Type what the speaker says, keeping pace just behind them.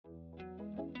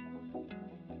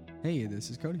Hey, this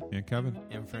is Cody. And Kevin.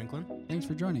 And Franklin. Thanks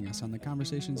for joining us on the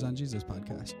Conversations on Jesus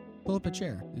podcast. Pull up a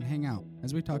chair and hang out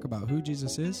as we talk about who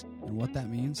Jesus is and what that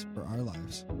means for our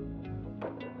lives.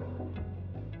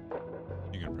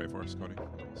 You going to pray for us, Cody?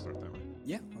 We'll start that way.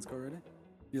 Yeah, let's go right in.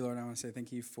 Dear Lord, I want to say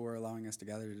thank you for allowing us to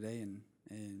gather today and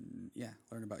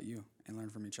learn about you and learn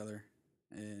from each other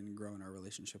and grow in our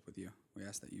relationship with you. We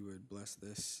ask that you would bless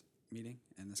this meeting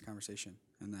and this conversation,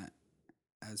 and that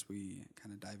as we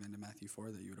kind of dive into Matthew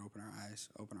 4, that you would open our eyes,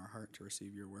 open our heart to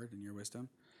receive your word and your wisdom,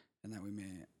 and that we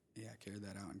may carry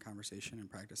that out in conversation and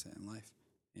practice it in life.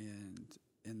 And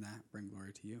in that, bring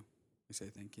glory to you. We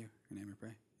say thank you. In your name we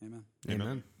pray. Amen.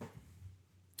 Amen.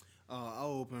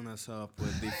 I'll open us up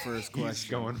with the first question. He's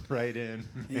going right in.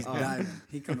 He's diving.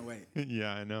 He couldn't wait.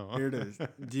 Yeah, I know. Here it is.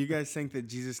 Do you guys think that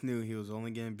Jesus knew he was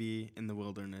only going to be in the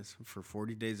wilderness for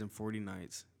 40 days and 40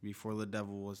 nights before the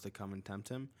devil was to come and tempt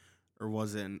him? Or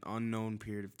was it an unknown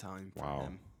period of time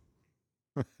for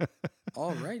him?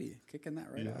 Alrighty. Kicking that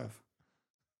right off.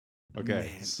 Okay,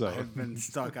 Man, so I've been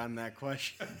stuck on that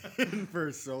question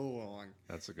for so long.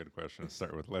 That's a good question to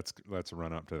start with. Let's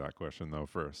run up to that question though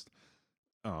first.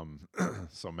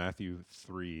 So Matthew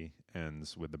 3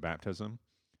 ends with the baptism.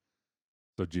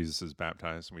 So Jesus is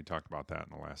baptized, and we talked about that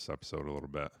in the last episode a little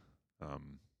bit.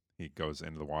 He goes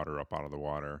into the water, up out of the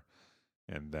water,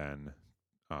 and then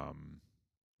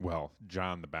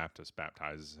John the Baptist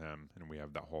baptizes him, and we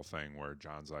have that whole thing where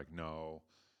John's like, no,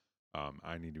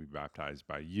 I need to be baptized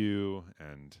by you,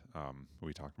 and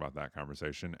we talked about that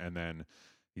conversation. And then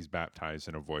he's baptized,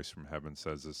 and a voice from heaven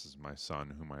says, this is my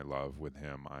son whom I love, with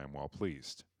him I am well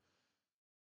pleased.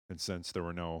 And since there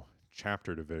were no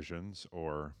chapter divisions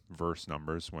or verse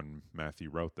numbers when Matthew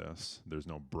wrote this, there's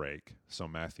no break. So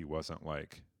Matthew wasn't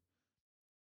like,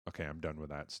 okay, I'm done with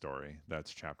that story.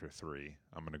 That's chapter 3.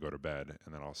 I'm going to go to bed,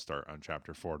 and then I'll start on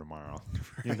chapter 4 tomorrow.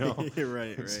 You know?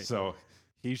 Right. So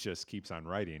he just keeps on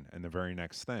writing. And the very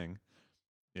next thing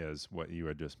is what you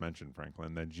had just mentioned,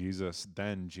 Franklin. Then Jesus,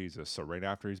 so right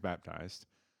after he's baptized,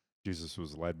 Jesus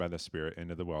was led by the Spirit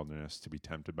into the wilderness to be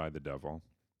tempted by the devil.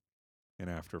 And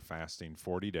after fasting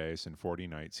 40 days and 40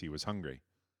 nights, he was hungry.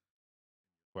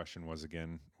 Question was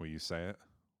again, will you say it?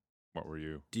 What were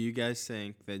you? Do you guys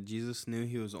think that Jesus knew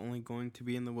he was only going to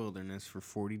be in the wilderness for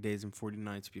 40 days and 40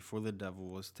 nights before the devil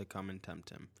was to come and tempt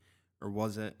him? Or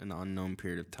was it an unknown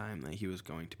period of time that he was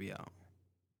going to be out?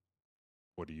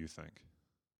 What do you think?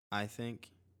 I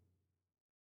think...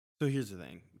 So here's the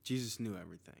thing. Jesus knew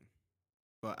everything.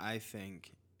 But I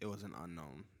think it was an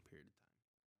unknown period of time.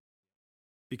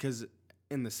 Because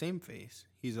in the same phase,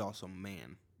 he's also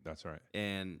man. That's right.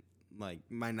 And... like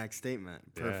my next statement,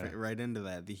 perfect, right into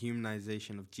that. The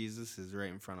humanization of Jesus is right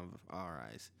in front of our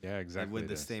eyes. Yeah, exactly. Like with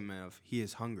the statement of he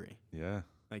is hungry. Yeah.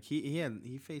 Like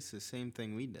he faced the same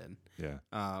thing we did. Yeah.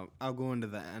 I'll go into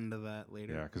the end of that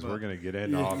later. Yeah, because we're gonna get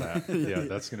into all that. Yeah,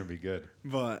 that's gonna be good.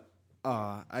 But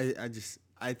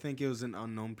I think it was an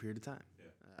unknown period of time.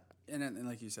 Yeah. And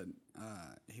like you said,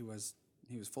 he was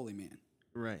fully man.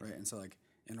 Right. Right. And so like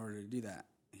in order to do that,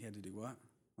 he had to do what?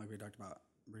 Like we talked about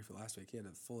briefly last week, he had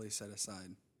to fully set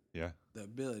aside the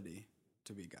ability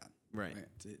to be God, right?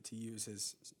 To use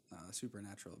his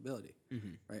supernatural ability,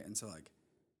 right? And so, like,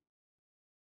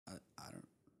 I don't...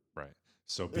 Right.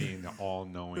 So being the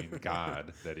all-knowing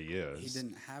God that he is... he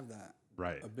didn't have that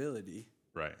ability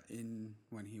in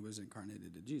when he was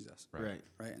incarnated to Jesus. Right.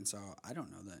 And so I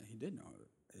don't know that he did know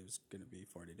it was going to be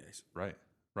 40 days. Right.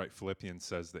 Philippians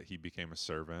says that he became a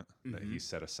servant, that he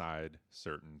set aside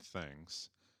certain things.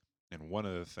 And one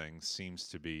of the things seems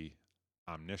to be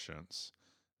omniscience,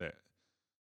 that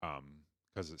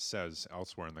because it says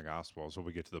elsewhere in the Gospels, when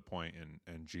we get to the point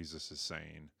and Jesus is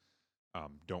saying,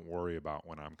 don't worry about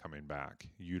when I'm coming back.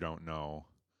 You don't know.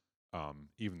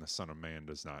 Even the Son of Man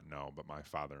does not know, but my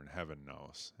Father in heaven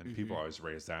knows. And people always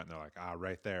raise that, and they're like,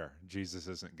 right there. Jesus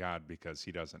isn't God because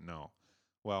he doesn't know.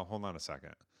 Well, hold on a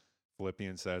second.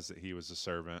 Philippians says that he was a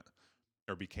servant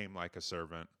or became like a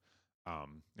servant.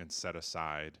 And set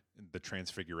aside the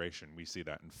transfiguration. We see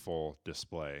that in full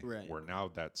display, where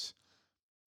now that's,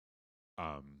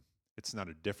 it's not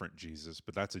a different Jesus,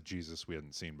 but that's a Jesus we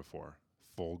hadn't seen before.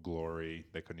 Full glory.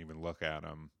 They couldn't even look at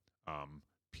him.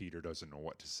 Peter doesn't know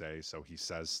what to say, so he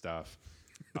says stuff.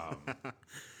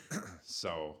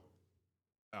 So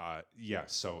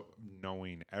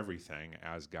knowing everything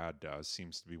as God does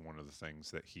seems to be one of the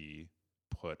things that he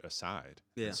put aside.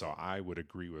 Yeah. And so I would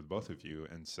agree with both of you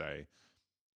and say,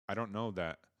 I don't know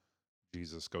that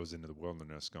Jesus goes into the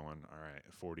wilderness going, all right,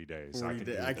 40 days.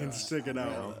 I can stick it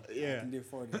out. I can do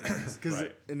 40 days. Because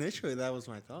initially that was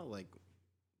my thought. Like,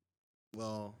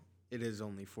 well, it is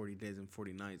only 40 days and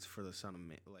 40 nights for the son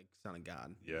of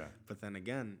God. Yeah. But then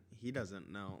again, he doesn't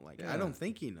know. Like, Yeah. I don't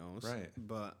think he knows. Right.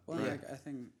 But Well, yeah. like, I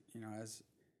think, as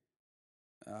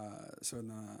so in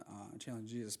the Challenge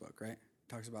Jesus book, right, it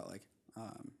talks about like,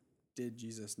 did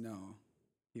Jesus know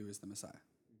he was the Messiah?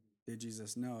 Did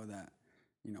Jesus know that?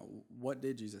 What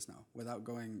did Jesus know? Without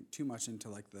going too much into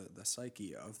like the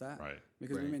psyche of that, Right.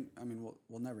 Because Right.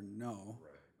 we'll never know,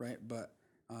 right? But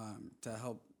to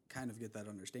help kind of get that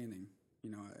understanding,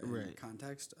 in Right. the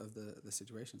context of the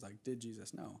situations, like, did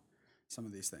Jesus know some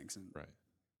of these things? And Right.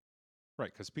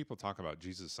 Right. Because people talk about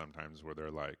Jesus sometimes where they're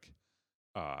like,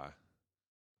 well,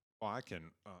 I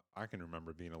can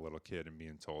remember being a little kid and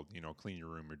being told, clean your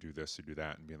room or do this or do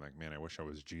that, and being like, man, I wish I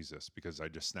was Jesus because I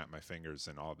just snapped my fingers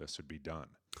and all this would be done.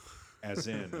 As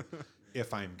in,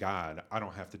 if I'm God, I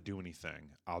don't have to do anything.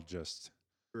 I'll just.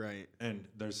 Right. And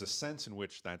there's a sense in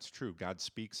which that's true. God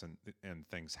speaks and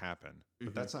things happen,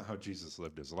 but that's not how Jesus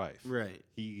lived his life. Right.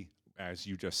 He, as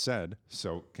you just said,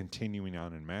 so continuing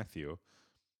on in Matthew,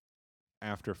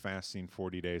 after fasting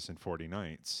 40 days and 40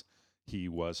 nights, he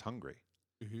was hungry.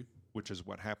 Mm-hmm. Which is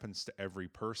what happens to every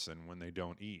person when they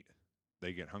don't eat.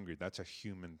 They get hungry. That's a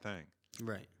human thing.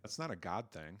 Right. That's not a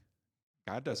God thing.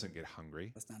 God doesn't get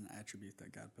hungry. that's not an attribute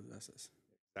that God possesses.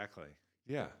 Exactly.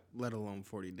 Yeah. Let alone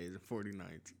 40 days and 40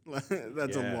 nights.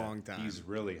 That's a Yeah. long time. He's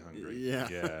really hungry. Yeah.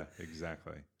 Yeah,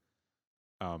 exactly.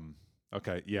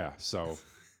 Okay, yeah. So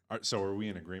are we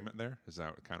in agreement there? Is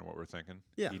that kind of what we're thinking?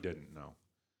 Yeah. He didn't know.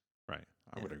 Right.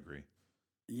 I would agree.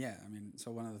 Yeah,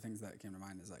 so one of the things that came to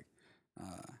mind is like,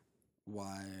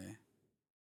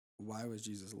 why was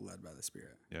Jesus led by the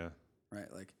Spirit? Yeah.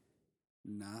 Right, like,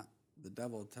 not the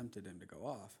devil tempted him to go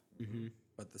off, Mm-hmm.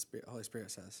 but the Holy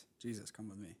Spirit says, "Jesus, come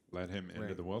with me." Led him into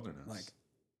Right. the wilderness. Like,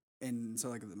 and so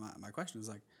like my question is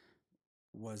like,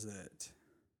 was it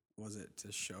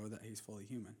to show that he's fully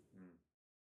human?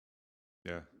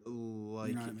 yeah. Like,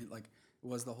 You know what I mean? Like,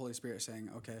 was the Holy Spirit saying,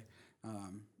 okay,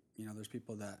 there's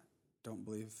people that don't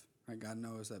believe, right? God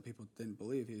knows that people didn't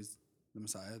believe he's the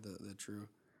Messiah, the true,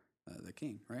 the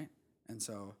King, right? And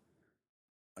so,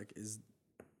 like, is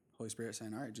Holy Spirit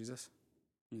saying, all right, Jesus,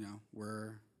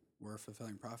 we're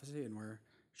fulfilling prophecy and we're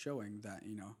showing that,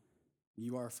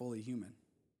 you are fully human,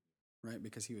 right?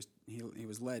 Because he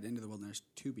was led into the wilderness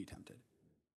to be tempted,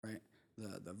 right?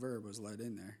 The verb was led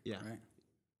in there, Yeah. right?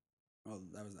 Well,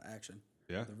 that was the action.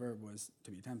 Yeah. The verb was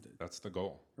to be tempted. That's the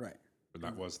goal. Right. Or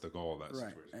that was the goal of that Right.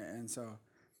 situation. And so,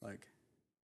 like,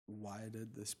 why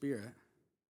did the Spirit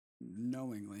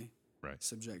knowingly Right.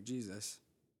 subject Jesus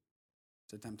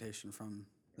to temptation from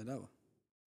the devil?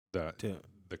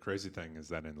 The crazy thing is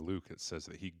that in Luke it says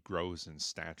that he grows in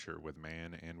stature with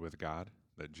man and with God,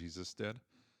 that Jesus did,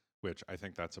 which I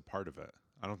think that's a part of it.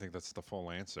 I don't think that's the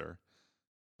full answer,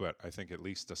 but I think at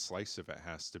least a slice of it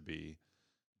has to be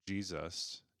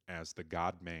Jesus as the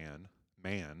God man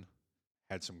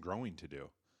had some growing to do.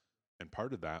 And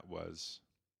part of that was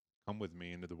come with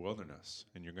me into the wilderness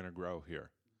and you're going to grow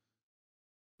here.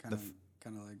 Kind of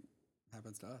like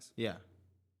happens to us. yeah.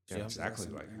 Yeah, Yeah. exactly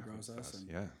And like grows happens to us us. and-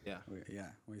 Yeah.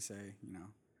 Yeah. We say,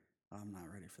 I'm not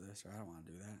ready for this, or I don't want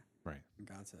to do that. Right. And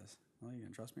God says, well, you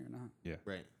going to trust me or not? Yeah.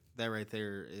 Right. That right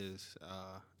there is,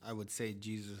 I would say,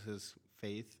 Jesus'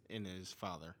 faith in his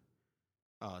Father,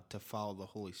 to follow the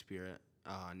Holy Spirit,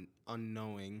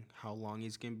 unknowing how long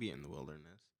he's going to be in the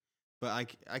wilderness.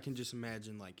 But I can just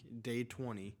imagine, like, day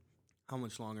 20, how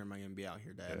much longer am I going to be out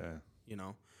here, Dad? Yeah. You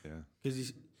know? Yeah.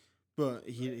 Because but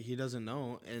he doesn't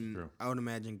know, and True. I would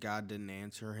imagine God didn't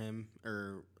answer him,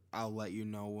 or I'll let you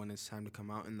know when it's time to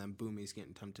come out, and then boom, he's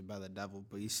getting tempted by the devil,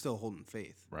 but he's still holding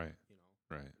faith. Right. You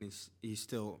know? Right. He's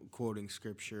still quoting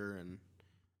scripture, and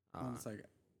Well, it's like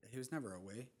he was never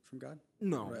away from God.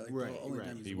 no, Right, like, the right, only right.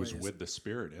 time he's He was away is- with the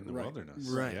Spirit in the Right. wilderness.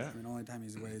 Right. Yeah. The only time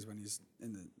he's away is when he's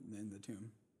in the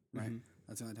tomb, right? Mhm.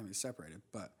 That's the only time he's separated.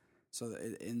 But so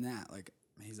in that, like,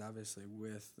 he's obviously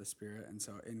with the Spirit, and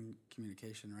so in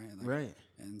communication, right? And like, Right.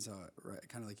 And so,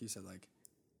 kind of like you said, like,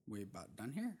 we about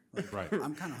done here. Like, Right.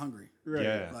 I'm kind of hungry. Right.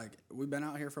 Yeah. Like, we've been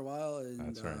out here for a while, and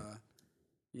That's right.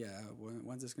 yeah.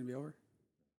 When's this gonna be over?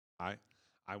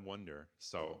 I wonder.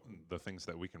 So the things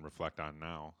that we can reflect on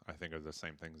now, I think, are the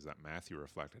same things that Matthew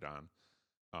reflected on.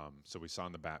 So we saw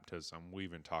in the baptism. We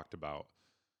even talked about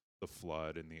the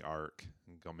flood and the ark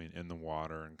and coming in the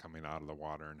water and coming out of the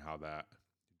water, and how that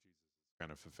Jesus is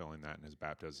kind of fulfilling that in his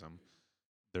baptism.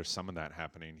 There's some of that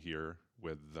happening here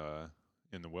with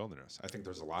in the wilderness. I think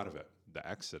there's a lot of it. The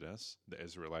Exodus, the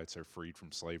Israelites are freed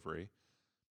from slavery.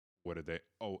 What did they?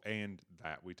 Oh, and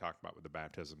that we talked about with the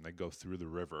baptism. They go through the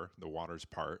river, the waters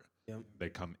part. Yep. They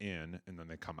come in, and then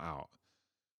they come out.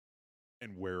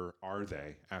 And where are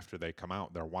they after they come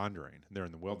out? They're wandering. They're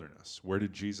in the wilderness. Where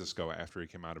did Jesus go after he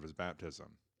came out of his baptism?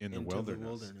 In the Into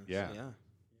wilderness. Yeah. Yeah.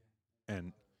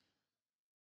 And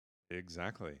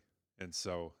exactly. And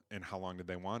so, and how long did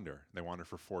they wander? They wandered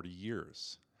for 40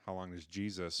 years. How long is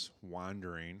Jesus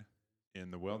wandering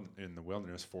in the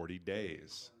wilderness? 40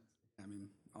 days. I mean,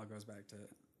 all goes back to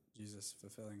Jesus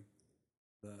fulfilling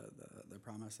the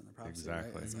promise and the prophecy.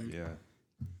 Exactly. Right? It's like, Yeah.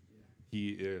 He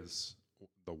is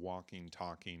the walking,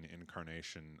 talking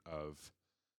incarnation of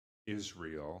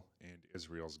Israel and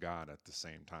Israel's God at the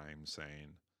same time, saying,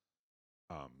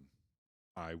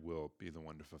 I will be the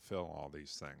one to fulfill all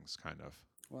these things, kind of.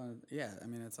 Well, yeah. I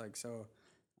mean, it's like, so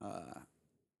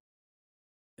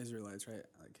Israelites, right?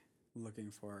 Like looking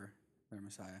for their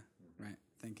Messiah, right?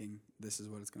 Thinking this is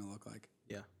what it's going to look like.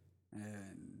 Yeah.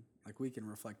 And like we can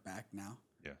reflect back now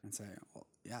and say, well,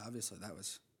 yeah, obviously that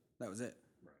was it.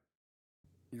 Right.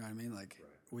 You know what I mean? Like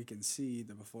we can see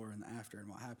the before and the after and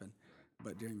what happened,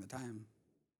 but during the time,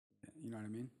 you know what I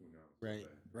mean? Who knows? Right.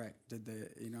 Right. Did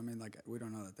they, you know what I mean? Like we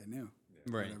don't know that they knew.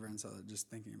 Right. Whatever. And so just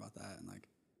thinking about that and like,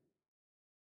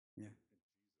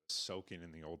 Soaking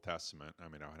in the Old Testament. I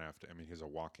mean, he's a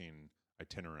walking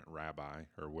itinerant rabbi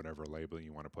or whatever label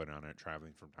you want to put on it,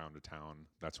 traveling from town to town.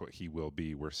 That's what he will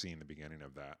be. We're seeing the beginning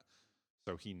of that.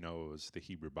 So he knows the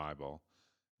Hebrew Bible,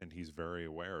 and he's very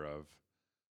aware of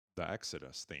the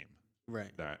Exodus theme.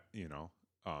 Right. That,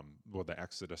 the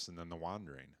Exodus and then the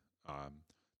wandering.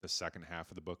 The second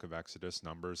half of the book of Exodus,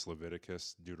 Numbers,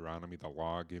 Leviticus, Deuteronomy, the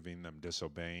law giving them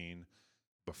disobeying.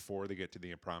 Before they get to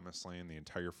the promised land, the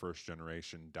entire first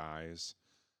generation dies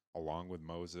along with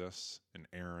Moses and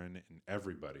Aaron and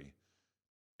everybody.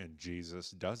 And Jesus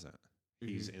doesn't.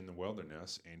 He's in the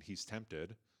wilderness and he's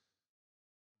tempted.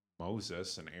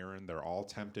 Moses and Aaron, they're all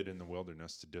tempted in the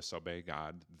wilderness to disobey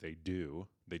God. They do.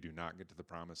 They do not get to the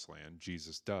promised land.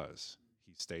 Jesus does.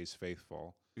 He stays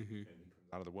faithful and he comes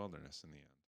out of the wilderness in the end.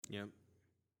 Yep.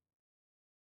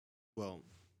 Well,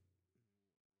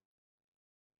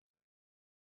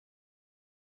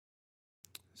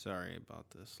 sorry about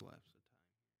this lapse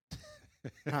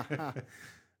of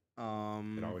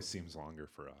time. It always seems longer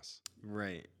for us.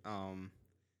 Right.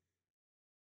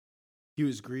 He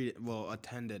was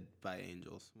attended by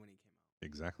angels when he came out.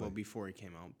 Exactly. Well, before he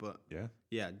came out, but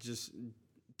yeah, just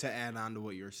to add on to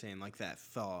what you were saying, like that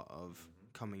thought of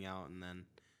coming out and then,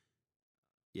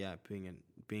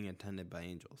 being attended by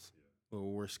angels. Well,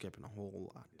 we're skipping a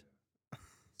whole lot.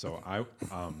 So I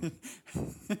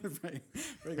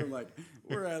Franklin, like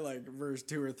we're at like verse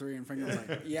 2 or 3, and Franklin's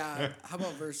like, yeah, how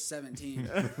about verse 17?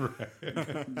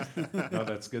 No,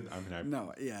 that's good. I mean, I mean,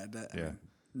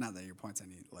 not that your point's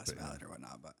any less valid or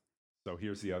whatnot, but so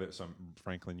here's the other. So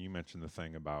Franklin, you mentioned the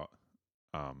thing about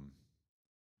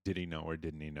did he know or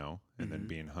didn't he know, and then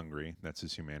being hungry. That's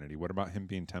his humanity. What about him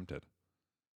being tempted?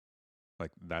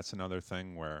 Like that's another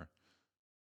thing where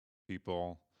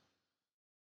people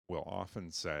will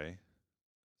often say,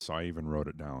 so I even wrote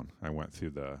it down. I went through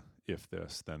the if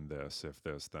this, then this, if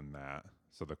this, then that.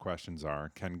 So the questions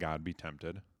are, can God be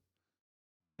tempted?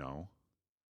 No.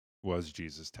 Was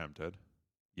Jesus tempted?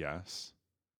 Yes.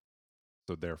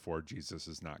 So therefore, Jesus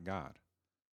is not God.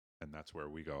 And that's where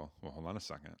we go, well, hold on a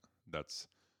second.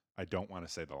 I don't want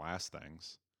to say the last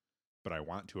things, but I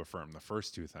want to affirm the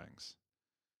first two things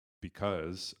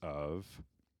because of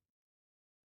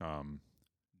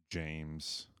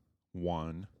James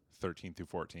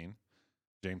 1:13-14.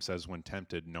 James says, when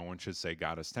tempted, no one should say,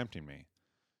 God is tempting me.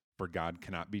 For God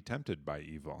cannot be tempted by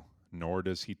evil, nor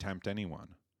does he tempt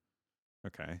anyone.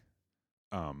 Okay.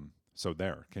 So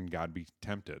can God be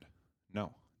tempted?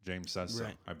 No. James says so.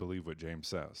 I believe what James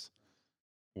says.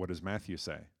 What does Matthew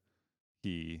say?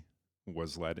 He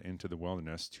was led into the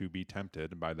wilderness to be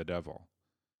tempted by the devil.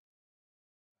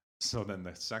 So then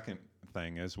the second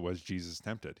thing is, was Jesus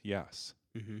tempted? Yes.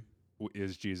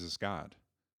 Is Jesus God?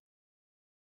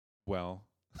 Well,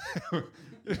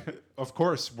 of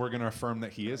course, we're going to affirm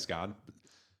that he is God.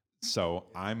 So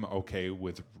I'm okay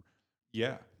with,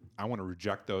 I want to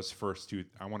reject those first two.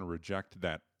 I want to reject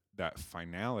that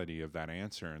finality of that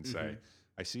answer and say,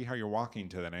 I see how you're walking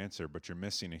to that answer, but you're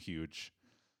missing a huge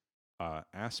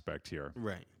aspect here.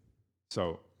 Right.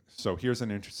 So here's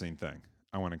an interesting thing.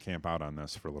 I want to camp out on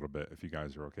this for a little bit, if you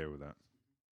guys are okay with that.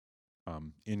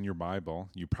 In your Bible,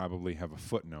 you probably have a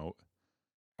footnote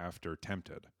after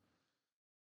tempted.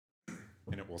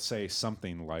 And it will say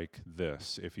something like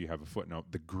this. If you have a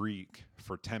footnote, the Greek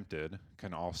for tempted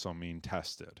can also mean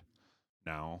tested.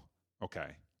 Now,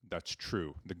 okay, that's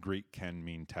true. The Greek can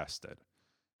mean tested.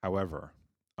 However,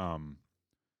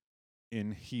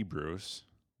 in Hebrews,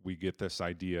 we get this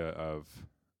idea of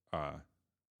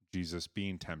Jesus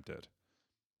being tempted.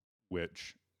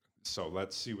 So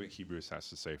let's see what Hebrews has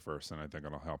to say first, and I think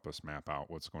it'll help us map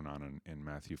out what's going on in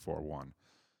Matthew 4:1.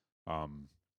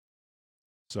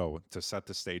 So to set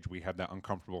the stage, we have that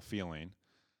uncomfortable feeling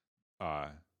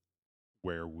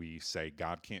where we say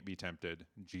God can't be tempted,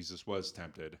 Jesus was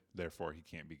tempted, therefore he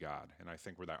can't be God. And I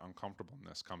think where that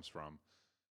uncomfortableness comes from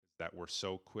is that we're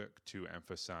so quick to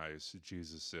emphasize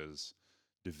Jesus's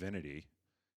divinity,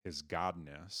 his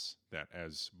godness, that,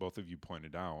 as both of you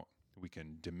pointed out, we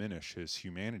can diminish his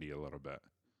humanity a little bit.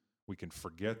 We can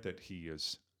forget that he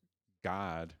is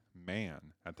God,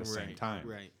 man at the same time.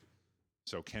 Right.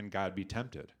 So can God be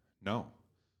tempted? No.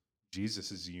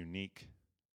 Jesus is a unique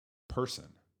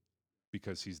person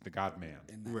because he's the God-man.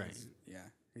 In that Right.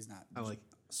 He's not I like-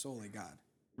 solely God.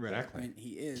 Right. I Exactly. mean,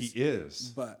 he is. He is.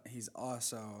 But he's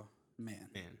also man.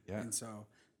 Man. Yeah. And so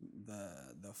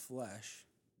the flesh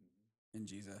in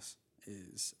Jesus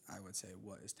is, I would say,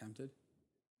 what is tempted.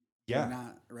 Yeah. They're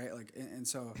not, right? Like, and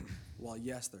so while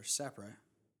yes, they're separate,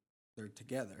 they're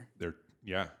together, They're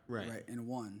yeah. Right. in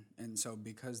one. And so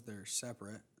because they're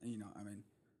separate, I mean,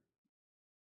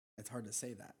 it's hard to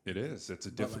say that. It is. It's a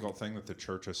But, difficult thing that the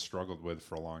church has struggled with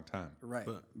for a long time. Right.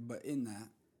 But- But in that,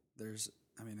 there's,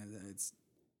 it's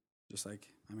just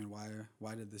like,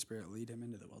 why did the Spirit lead him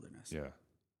into the wilderness? Yeah.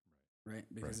 Right?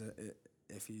 Because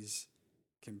if he's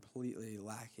completely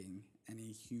lacking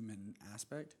any human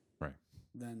aspect, Right.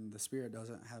 then the Spirit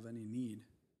doesn't have any need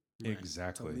Right. to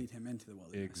Exactly. lead him into the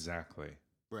wilderness. Exactly.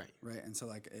 Right. Right. And so,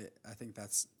 like, I think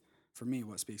that's, for me,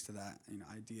 what speaks to that,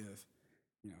 idea of,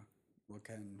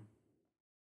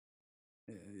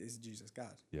 is Jesus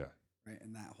God? Yeah. Right.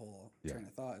 And that whole Yeah. train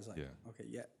of thought is like, Yeah. okay,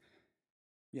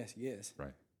 yes, he is.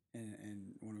 Right.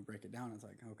 And when we break it down, it's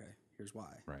like, okay, here's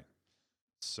why. Right.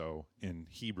 So in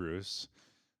Hebrews,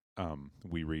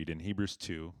 we read in Hebrews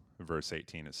 2, verse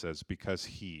 18, it says, because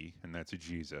he, and that's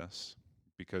Jesus,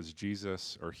 because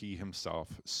Jesus, or he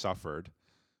himself, suffered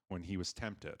when he was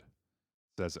tempted,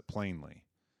 says it plainly,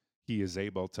 he is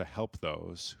able to help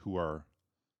those who are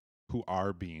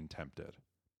being tempted.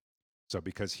 So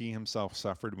because he himself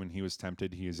suffered when he was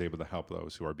tempted, he is able to help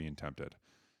those who are being tempted.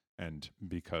 And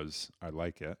because I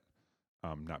like it,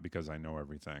 not because I know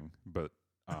everything, but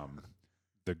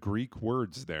the Greek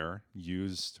words there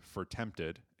used for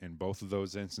tempted in both of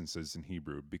those instances in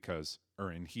Hebrews, because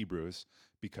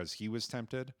he was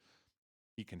tempted,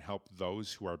 he can help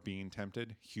those who are being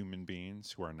tempted, human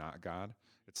beings who are not God.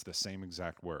 It's the same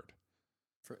exact word.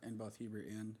 In both Hebrew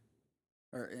in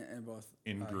both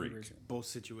In Greek. Hebrews. Both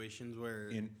situations where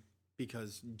In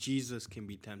because Jesus can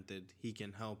be tempted, he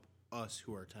can help us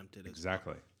who are tempted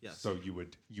exactly. Yes. So you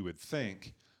would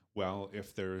think, well,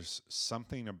 if there's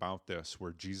something about this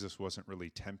where Jesus wasn't really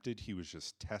tempted, he was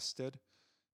just tested,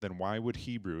 then why would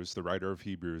Hebrews, the writer of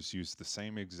Hebrews, use the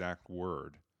same exact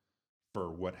word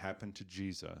for what happened to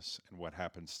Jesus and what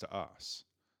happens to us?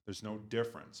 There's no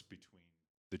difference between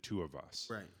the two of us.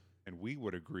 Right. And we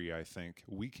would agree, I think,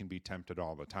 we can be tempted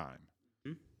all the time.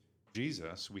 Hmm?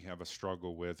 Jesus, we have a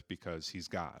struggle with because he's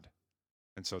God.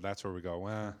 And so that's where we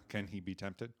go, can he be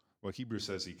tempted? Well, Hebrews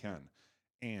says he can.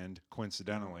 And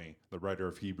coincidentally, the writer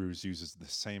of Hebrews uses the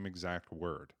same exact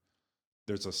word.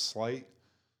 There's a slight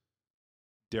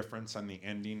difference on the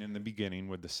ending and the beginning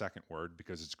with the second word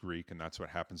because it's Greek and that's what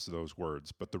happens to those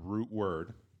words. But the root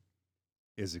word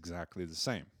is exactly the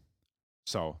same.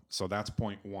 So that's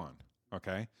point one,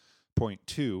 okay? Point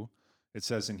two, it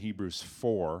says in Hebrews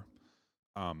 4,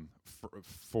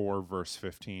 4 verse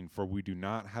 15, for we do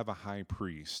not have a high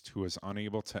priest who is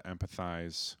unable to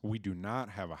empathize. We do not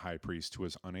have a high priest who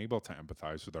is unable to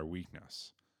empathize with our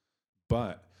weakness,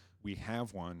 but we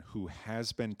have one who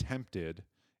has been tempted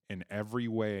in every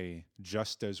way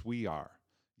just as we are,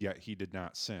 yet he did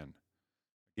not sin.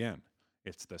 Again,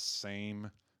 it's the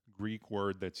same Greek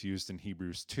word that's used in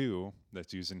Hebrews 2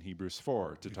 that's used in Hebrews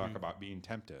 4 to talk about being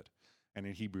tempted. And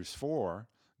in Hebrews 4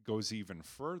 goes even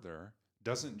further,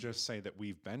 doesn't just say that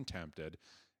we've been tempted,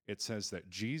 it says that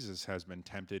Jesus has been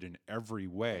tempted in every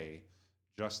way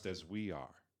just as we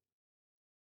are.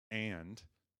 And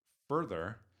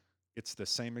further, it's the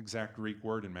same exact Greek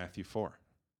word in Matthew 4.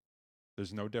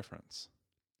 There's no difference.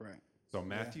 Right. So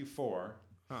Matthew 4,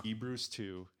 Hebrews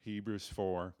 2, Hebrews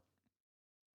 4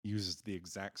 uses the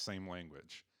exact same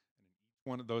language. And in each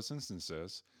one of those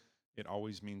instances, it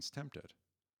always means tempted.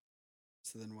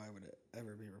 So then why would it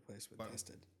ever be replaced with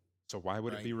tested? So why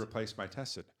would it be Right. replaced by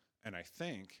tested? And I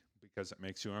think because it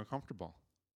makes you uncomfortable.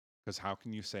 Because how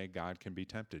can you say God can be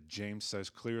tempted? James says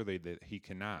clearly that he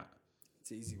cannot.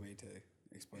 It's an easy way to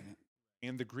explain it.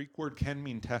 And the Greek word can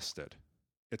mean tested.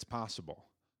 It's possible.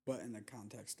 But in the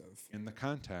context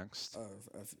of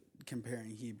of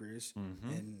comparing Hebrews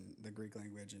Mhm. in the Greek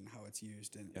language and how it's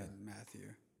used in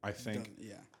Matthew. I think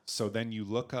Yeah. so. Then you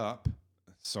look up.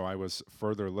 So I was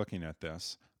further looking at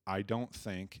this. I don't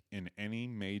think in any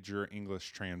major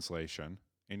English translation,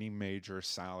 any major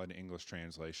solid English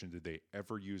translation, did they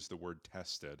ever use the word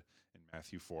tested in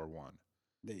Matthew 4:1.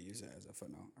 They use it as a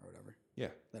footnote or whatever.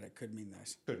 Yeah, That it could mean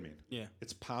this. could mean. Yeah.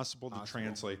 It's possible to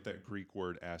translate that Greek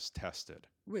word as tested,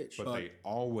 Which but they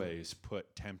always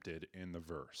put tempted in the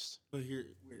verse. But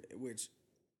here, which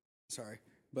sorry,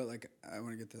 but like I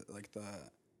want to get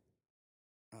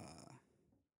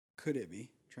could it be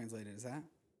translated as that?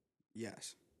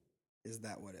 Yes. Is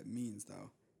that what it means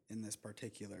though in this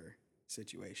particular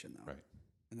situation though? Right.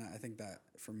 And that, I think that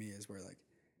for me is where like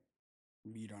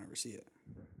you don't ever see it.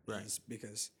 Right. Is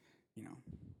because,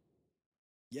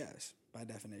 yes, by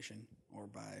definition or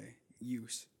by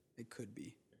use, it could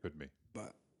be. Could be.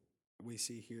 But we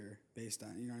see here based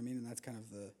on, you know what I mean? And that's kind of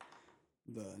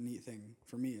the neat thing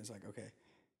for me is like, okay,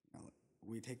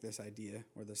 we take this idea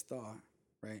or this thought,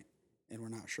 right? And we're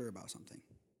not sure about something,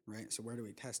 right? So where do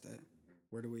we test it?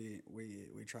 Where do we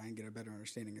try and get a better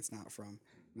understanding? It's not from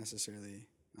necessarily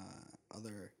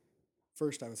other.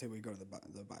 First, I would say we go to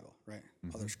the Bible, right?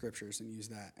 Other scriptures and use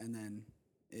that. And then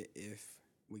if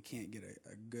we can't get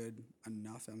a good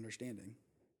enough understanding,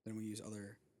 then we use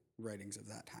other writings of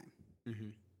that time,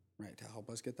 right, to help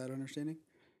us get that understanding.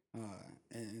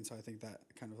 And so I think that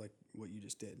kind of like what you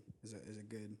just did is a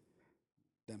good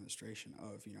demonstration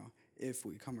of, if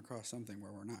we come across something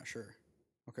where we're not sure,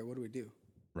 okay, what do we do?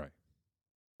 Right.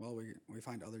 Well, we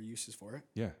find other uses for it.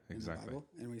 Yeah, in exactly. the Bible,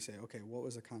 and we say, okay, what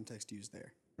was the context used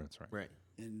there? That's right. right.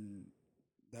 And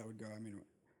that would go,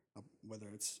 whether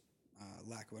it's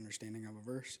lack of understanding of a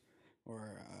verse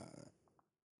or a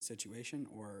situation,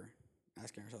 or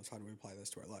asking ourselves, how do we apply this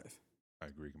to our life? I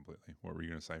agree completely. What were you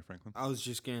going to say, Franklin? I was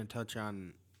just going to touch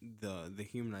on the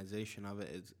humanization of it.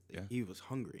 Is he was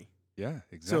hungry. Yeah,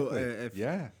 exactly. So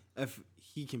if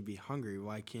he can be hungry,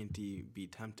 why can't he be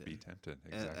tempted? Be tempted,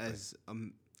 exactly. As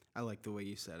I like the way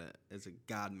you said it, as a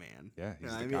God man. Yeah,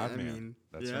 he's the God man.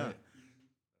 That's right. That's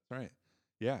right.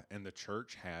 Yeah, and the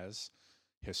church has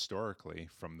historically,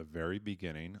 from the very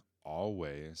beginning,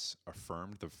 always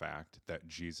affirmed the fact that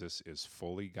Jesus is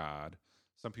fully God.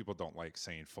 Some people don't like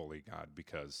saying fully God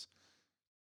because,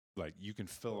 like, you can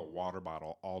fill a water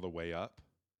bottle all the way up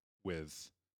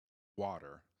with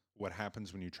water. What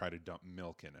happens when you try to dump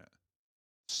milk in it?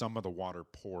 Some of the water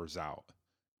pours out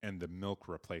and the milk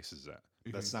replaces it.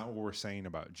 That's not what we're saying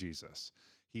about Jesus.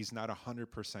 He's not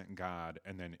 100% God,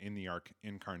 and then in the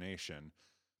incarnation,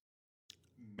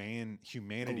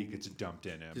 humanity gets dumped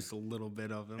in him. Just a little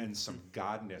bit of him. And some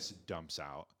godness dumps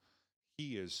out.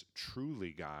 He is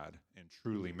truly God and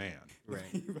truly man.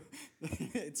 Right.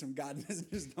 It's some godness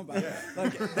just dump out.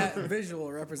 Like that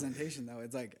visual representation, though,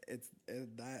 it's like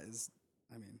that's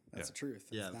the truth.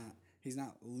 It's he's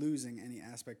not losing any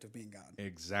aspect of being God.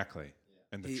 Exactly.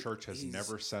 And the church has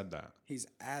never said that. He's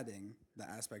adding the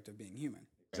aspect of being human.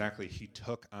 Exactly. He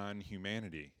took on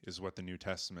humanity, is what the New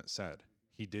Testament said.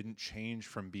 He didn't change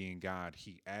from being God.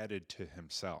 He added to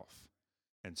himself.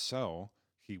 And so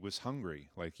he was hungry,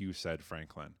 like you said,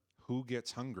 Franklin. Who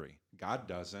gets hungry? God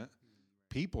doesn't.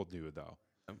 People do, though.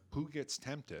 Who gets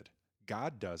tempted?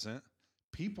 God doesn't.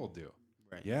 People do.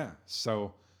 Right. Yeah.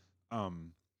 So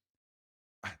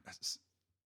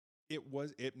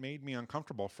it made me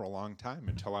uncomfortable for a long time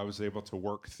until I was able to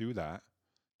work through that,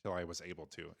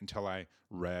 until I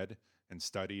read and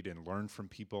studied and learned from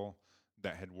people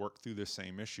that had worked through the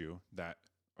same issue, that,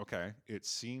 okay, it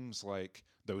seems like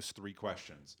those three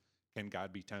questions. Can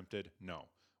God be tempted? No.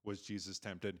 Was Jesus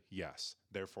tempted? Yes.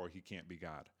 Therefore, he can't be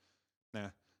God. Nah,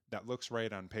 that looks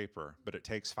right on paper, but it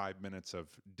takes 5 minutes of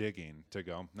digging to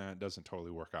go, nah, it doesn't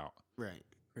totally work out. Right.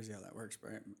 Crazy how that works,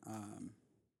 right?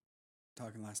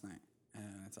 Talking last night,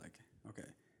 and it's like, okay,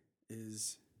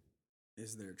 is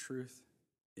there truth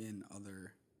in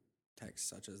other texts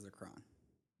such as the Quran?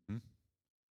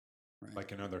 Right.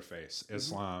 Like another faith,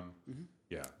 Islam,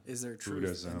 yeah. Is there truth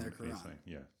Buddhism, in their Quran? anything,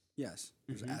 yeah. Yes,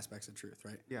 there's aspects of truth,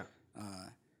 right? Yeah.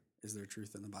 Is there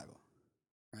truth in the Bible?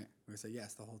 Right? We say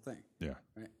yes, the whole thing. Yeah.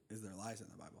 Right? Is there lies in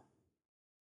the Bible?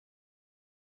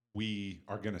 We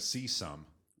are going to see some.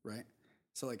 Right?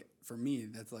 So, like, for me,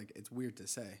 that's like, it's weird to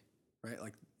say, right?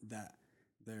 Like, that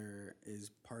there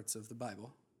is parts of the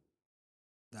Bible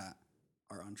that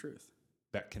are untruth.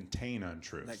 That contain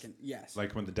untruth. That can, yes.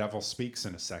 Like when the devil speaks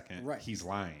in a second, he's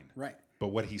lying. Right. But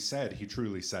what he said, he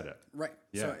truly said it. Right.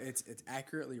 Yeah. So it's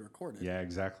accurately recorded. Yeah,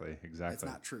 exactly. It's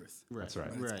not truth. Right. That's right.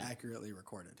 But it's accurately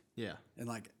recorded. Yeah. And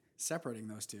like separating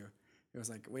those two, it was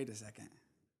like, wait a second.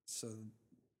 So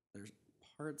there's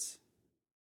parts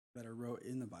that are wrote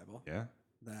in the Bible Yeah.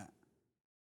 that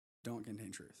don't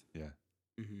contain truth. Yeah.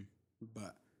 Mm-hmm.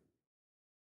 But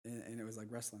and it was like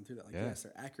wrestling through that. Like, Yeah. yes,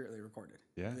 they're accurately recorded.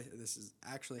 Yeah. This has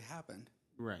actually happened,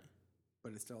 Right.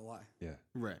 but it's still a lie. Yeah.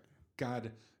 Right.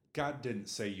 God didn't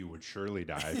say you would surely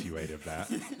die if you ate of that.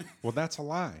 Well, that's a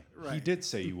lie. He Right. did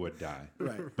say you would die.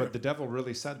 Right. But the devil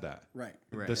really said that. Right.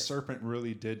 Right. The serpent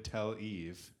really did tell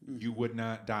Eve, you would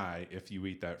not die if you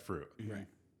eat that fruit. Right.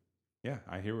 Yeah,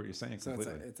 I hear what you're saying So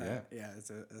completely. it's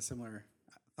a similar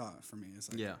thought for me. It's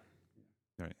like, Yeah.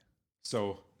 Right.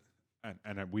 So,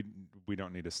 we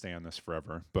don't need to stay on this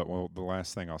forever, but the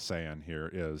last thing I'll say on here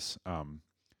is,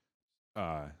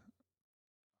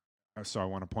 so I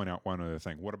want to point out one other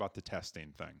thing. What about the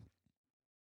testing thing?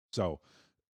 So,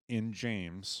 in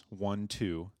James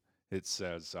 1:2, it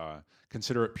says,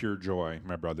 "Consider it pure joy,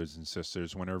 my brothers and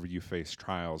sisters, whenever you face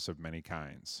trials of many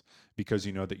kinds, because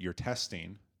you know that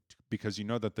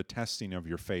the testing of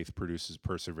your faith produces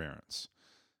perseverance."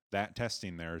 That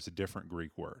testing there is a different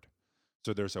Greek word.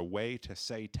 So there's a way to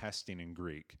say testing in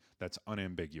Greek that's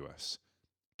unambiguous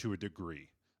to a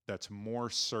degree, that's more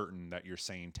certain that you're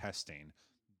saying testing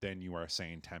than you are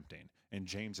saying tempting. And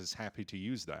James is happy to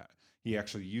use that. He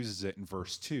actually uses it in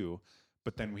verse 2,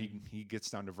 but then he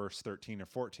gets down to verse 13 or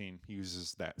 14, he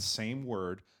uses that same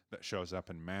word that shows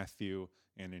up in Matthew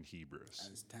and in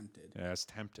Hebrews. as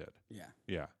tempted. Yeah.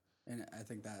 Yeah. And I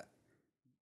think that,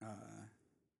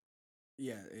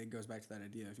 it goes back to that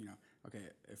idea of, okay,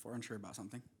 if we're unsure about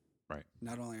something, Right.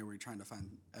 not only are we trying to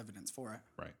find evidence for it,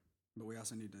 Right. but we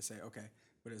also need to say, okay,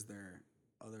 but is there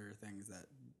other things that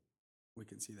we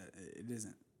can see that it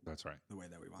isn't That's right. the way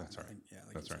that we want? That's And right. I think,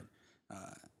 like That's you said,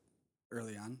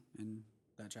 early on in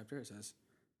that chapter, it says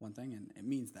one thing and it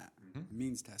means that. It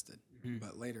means tested.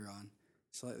 But later on,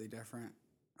 slightly different.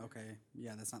 Okay,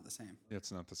 yeah, that's not the same.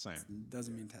 It's not the same. It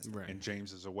doesn't mean tested. Right. And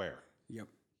James is aware. Yep.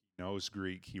 He knows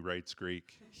Greek. He writes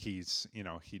Greek. He's, he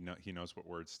knows what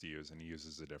words to use, and he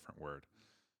uses a different word.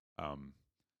 What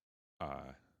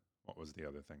was the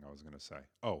other thing I was going to say?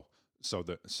 Oh,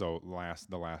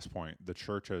 the last point. The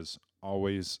church has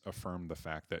always affirmed the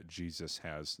fact that Jesus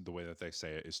has, the way that they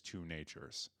say it, is two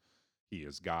natures. He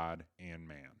is God and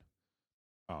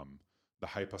man. The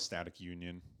hypostatic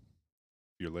union.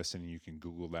 If you're listening, you can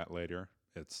Google that later.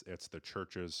 It's the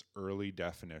church's early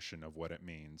definition of what it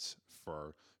means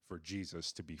for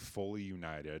Jesus to be fully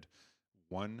united,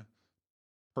 one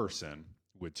person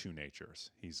with two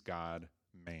natures. He's God,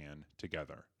 man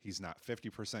together. He's not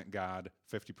 50% God,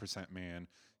 50% man.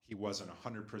 He wasn't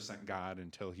 100% God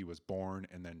until he was born,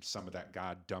 and then some of that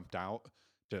God dumped out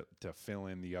to fill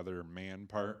in the other man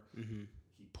part. Mm-hmm.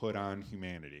 He put on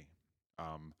humanity.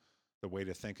 The way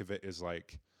to think of it is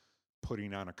like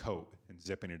putting on a coat and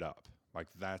zipping it up. Like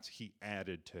he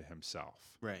added to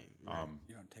himself. Right.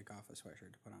 You don't take off a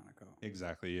sweatshirt to put on a coat.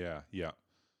 Exactly. Yeah.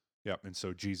 Yep. And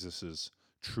so Jesus is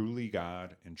truly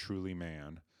God and truly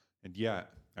man. And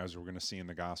yet, as we're going to see in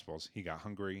the Gospels, he got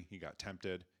hungry. He got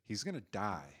tempted. He's going to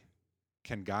die.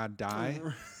 Can God die?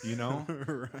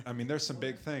 Right. I mean, there's some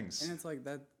big things. And it's like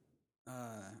that,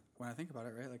 when I think about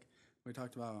it, right? Like we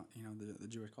talked about, the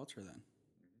Jewish culture then,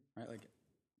 right? Like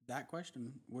that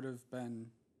question would have been,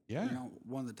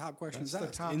 one of the top questions. That's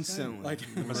the top instantly. thing. Like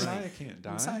The Messiah can't die.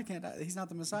 The Messiah can't die. He's not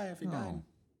the Messiah if he died.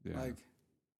 Yeah. Like,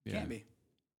 can't be.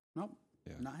 Nope.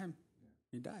 Yeah. Not him.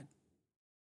 He died.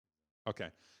 Okay.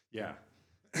 Yeah.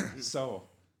 So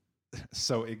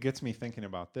it gets me thinking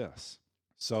about this.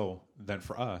 So then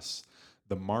for us,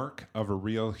 the mark of a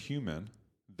real human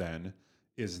then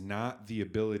is not the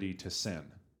ability to sin.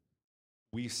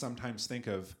 We sometimes think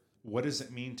of, what does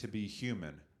it mean to be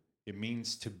human? It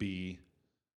means to be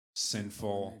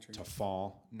sinful, to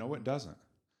fall. No, it doesn't.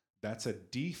 That's a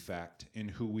defect in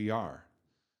who we are.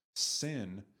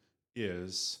 Sin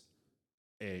is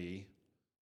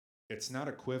it's not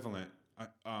equivalent.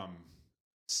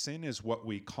 Sin is what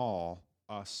we call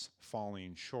us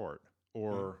falling short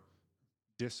or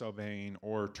disobeying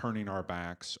or turning our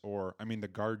backs, the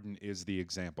garden is the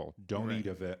example. Don't eat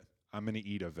of it. I'm going to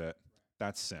eat of it.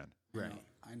 That's sin. Right.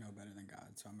 I know better than God,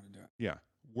 so I'm going to do it. Yeah.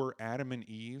 Were Adam and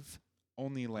Eve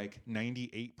only like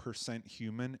 98%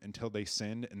 human until they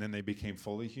sinned and then they became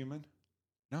fully human?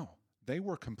 No, they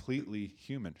were completely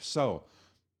human. So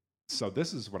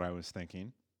this is what I was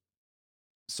thinking.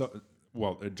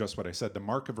 Just what I said, the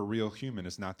mark of a real human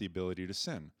is not the ability to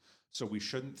sin. So we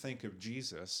shouldn't think of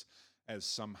Jesus as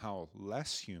somehow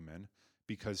less human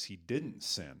because he didn't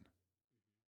sin.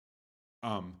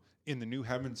 In the new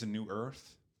heavens and new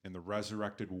earth, in the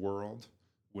resurrected world,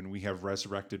 when we have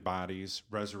resurrected bodies,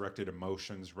 resurrected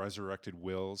emotions, resurrected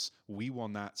wills, we will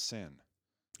not sin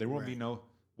There will be Right. no,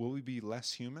 will we be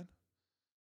less human?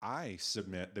 I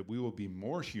submit that we will be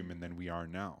more human than we are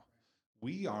now.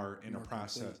 We are in a More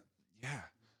process. complete. Yeah.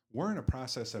 We're in a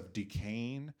process of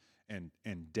decaying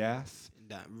and death.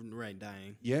 Right,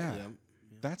 dying. Yeah. Yep.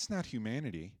 That's not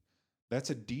humanity.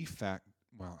 That's a defect.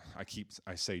 Well,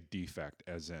 I say defect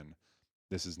as in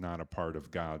this is not a part of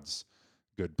God's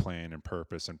good plan and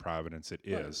purpose and providence. It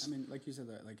But, is. I mean, like you said,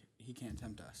 that like he can't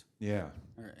tempt us, Yeah.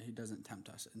 or he doesn't tempt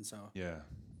us, and so Yeah.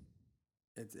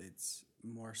 it's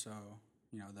more so,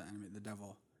 you know, the enemy, the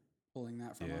devil, pulling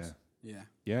that from Yeah. us. Yeah.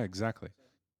 Yeah, exactly.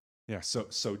 Yeah,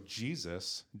 so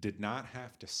Jesus did not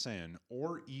have to sin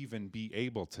or even be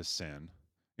able to sin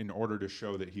in order to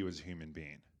show that he was a human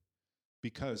being.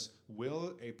 Because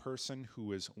will a person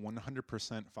who is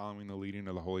 100% following the leading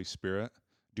of the Holy Spirit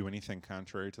do anything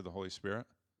contrary to the Holy Spirit?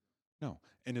 No.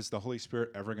 And is the Holy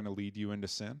Spirit ever going to lead you into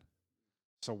sin?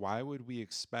 So why would we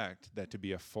expect that to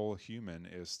be a full human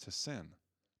is to sin?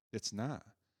 It's not.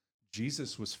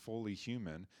 Jesus was fully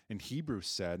human, and Hebrews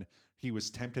said he was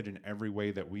tempted in every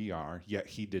way that we are, yet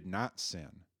he did not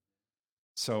sin.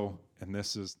 So, and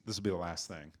this will be the last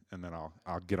thing, and then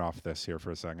I'll get off this here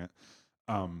for a second.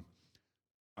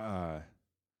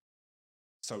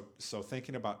 So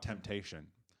thinking about temptation,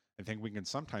 I think we can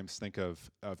sometimes think of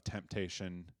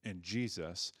temptation in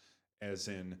Jesus as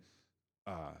in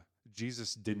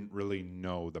Jesus didn't really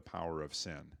know the power of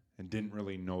sin and didn't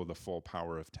really know the full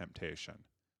power of temptation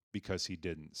because he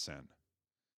didn't sin.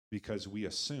 Because we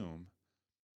assume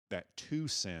that to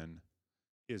sin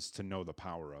is to know the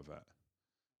power of it.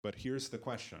 But here's the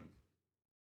question.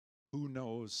 Who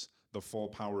knows the full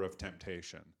power of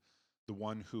temptation? The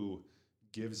one who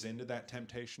gives into that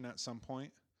temptation at some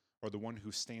point, or the one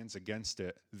who stands against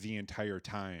it the entire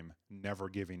time, never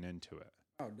giving into it?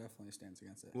 Oh, definitely stands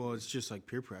against it. Well, it's just like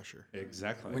peer pressure.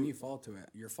 Exactly. When you fall to it,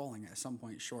 you're falling at some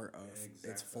point short of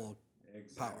its full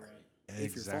power.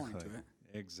 If you're falling to it,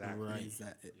 Exactly. Right. it means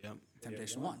that Yep.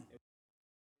 temptation won.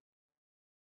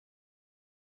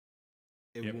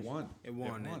 It won. It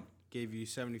won. It won. It gave you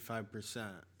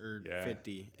 75% or Yeah.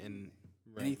 50, and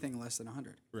right. Anything less than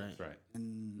 100. Right. That's right.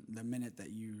 And the minute that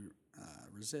you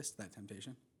resist that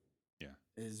temptation, Yeah.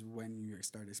 is when you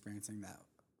start experiencing that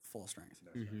full strength.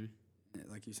 Mm-hmm.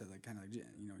 Like you said, like kind of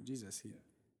like Jesus, he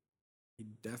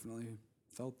definitely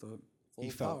felt the full He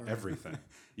felt power. everything.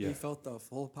 Yeah. He felt the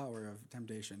full power of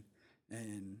temptation,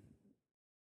 and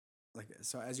like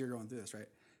so as you're going through this, right?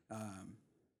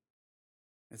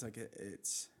 It's like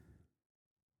it's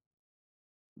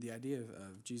the idea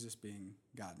of Jesus being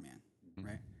God man, Mhm.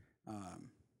 right?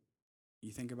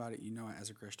 You think about it, you know it as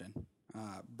a Christian,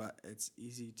 but it's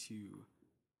easy to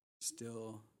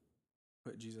still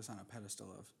put Jesus on a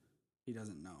pedestal of he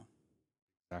doesn't know.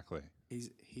 Exactly.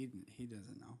 He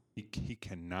doesn't know. He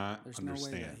cannot There's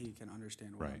understand. no way that he can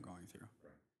understand what I'm Right. going through.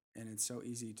 And it's so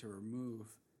easy to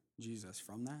remove Jesus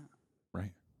from that,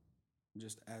 Right.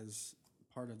 just as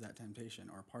part of that temptation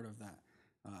or part of that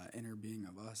inner being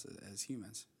of us as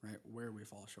humans, right? Where we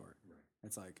fall short. Right.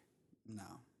 It's like,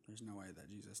 no, there's no way that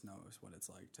Jesus knows what it's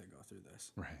like to go through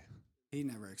this. Right. He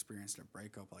never experienced a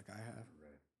breakup like I have.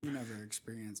 Right. He never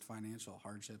experienced financial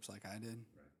hardships like I did.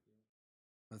 Right.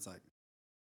 That's like,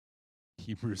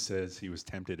 Hebrews says he was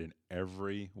tempted in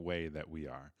every way that we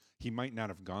are. He might not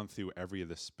have gone through every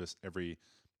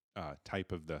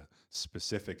type of the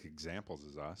specific examples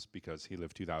as us because he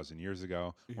lived 2,000 years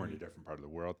ago. We're in a different part of the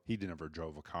world. He never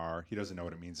drove a car. He doesn't know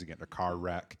what it means to get in a car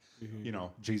wreck. Mm-hmm. You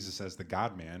know, Jesus says the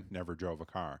God man never drove a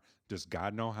car. Does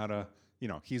God know how to,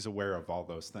 he's aware of all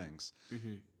those things.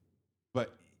 Mm-hmm.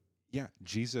 But yeah,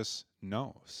 Jesus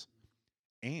knows.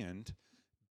 And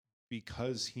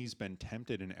because he's been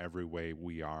tempted in every way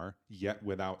we are, yet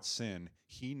without sin,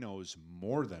 he knows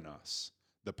more than us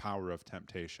the power of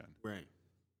temptation. Right.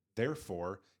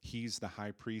 Therefore, he's the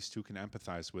high priest who can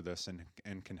empathize with us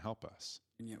and can help us.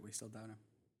 and yet we still doubt him.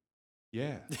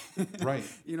 Yeah, right.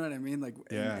 You know what I mean? Like,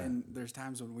 Yeah. and there's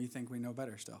times when we think we know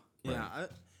better still.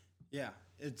 Yeah.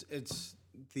 It's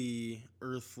the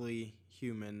earthly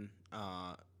human,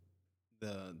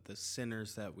 the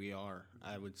sinners that we are,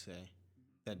 I would say,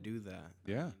 that do that.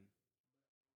 Yeah.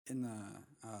 In the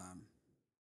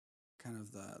kind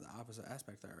of the opposite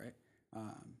aspect there, right?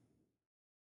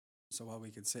 So while we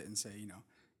could sit and say,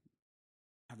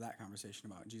 have that conversation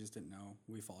about Jesus didn't know,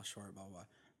 we fall short, blah, blah, blah,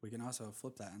 we can also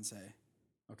flip that and say,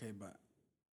 okay, but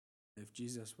if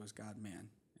Jesus was God man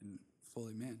and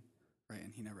fully man, right,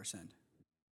 and he never sinned,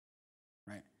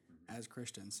 right? As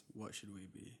Christians, what should we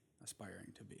be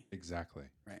aspiring to be? Exactly.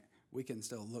 Right? We can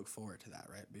still look forward to that,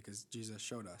 right? Because Jesus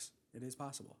showed us it is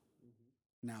possible.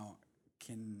 Now,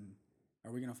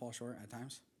 are we going to fall short at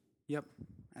times? Yep,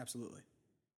 absolutely.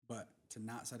 but to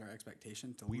not set our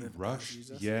expectation to We live rush. as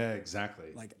Jesus. Yeah,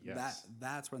 exactly. Like Yes.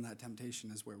 that's when that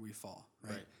temptation is where we fall,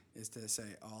 right? Right. Is to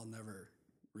say, oh, I'll never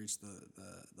reach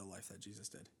the life that Jesus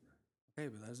did. Okay,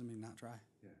 but that doesn't mean not try.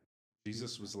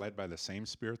 Jesus was led by the same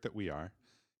Spirit that we are.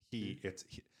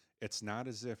 It's not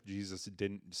as if Jesus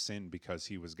didn't sin because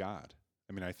he was God.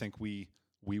 I mean, I think we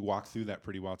walk through that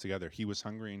pretty well together. He was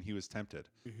hungry and he was tempted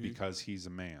because he's a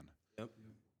man. Yep.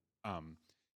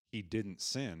 He didn't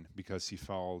sin because he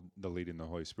followed the leading of the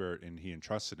Holy Spirit and he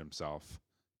entrusted himself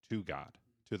to God,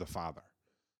 to the Father,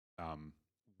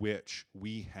 which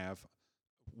we have.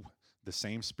 The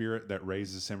same Spirit that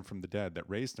raises him from the dead, that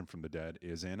raised him from the dead,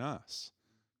 is in us.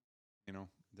 You know,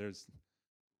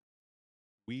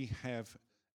 we have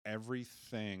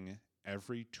everything,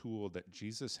 every tool that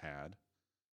Jesus had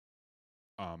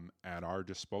at our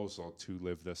disposal to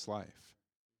live this life.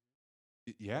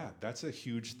 Yeah, that's a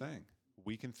huge thing.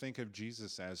 We can think of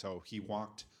Jesus as, oh, he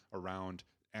walked around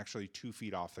actually 2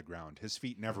 feet off the ground. His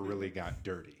feet never really got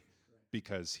dirty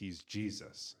because he's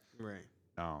Jesus. Right.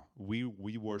 No, we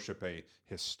worship a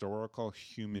historical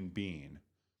human being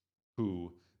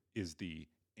who is the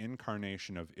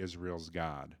incarnation of Israel's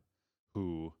God,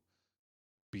 who,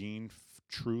 being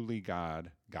truly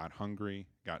God, got hungry,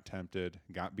 got tempted,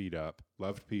 got beat up,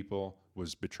 loved people,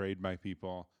 was betrayed by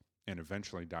people, and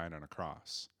eventually died on a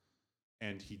cross.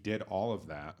 And he did all of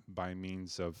that by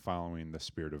means of following the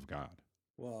Spirit of God.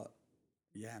 Well,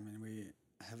 yeah, I mean, we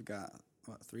have got,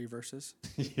 3 verses?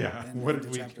 Yeah, And what into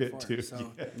did we chapter get 4, to?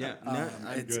 so- Yeah.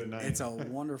 It's a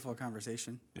wonderful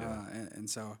conversation. Yeah. And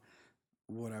so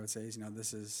what I would say is,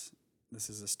 this is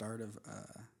the start of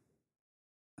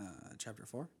chapter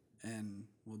 4, and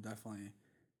we'll definitely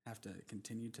have to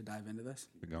continue to dive into this.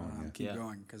 Keep going, Keep Yeah.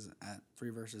 going, because at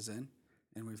 3 verses in,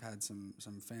 and we've had some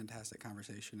fantastic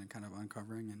conversation and kind of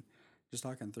uncovering and just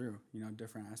talking through,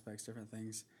 different aspects, different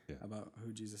things about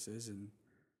who Jesus is, and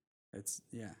it's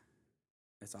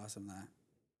awesome that,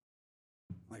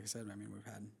 like I said, I mean, we've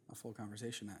had a full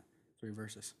conversation at 3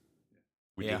 verses.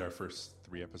 We Yeah. did our first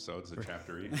 3 episodes of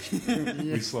chapter each.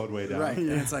 We slowed way down. Right,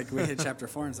 and it's like we hit chapter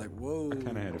 4, and it's like, whoa. I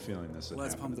kind of had a feeling this would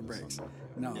Let's happen pump the in this brakes. one.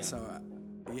 No, Yeah. so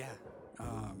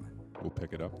We'll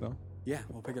pick it up, though. yeah,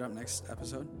 we'll pick it up next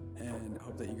episode, and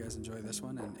hope that you guys enjoy this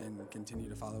one and continue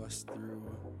to follow us through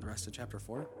the rest of chapter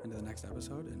 4 into the next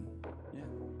episode, and yeah,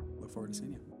 look forward to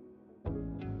seeing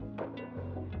you.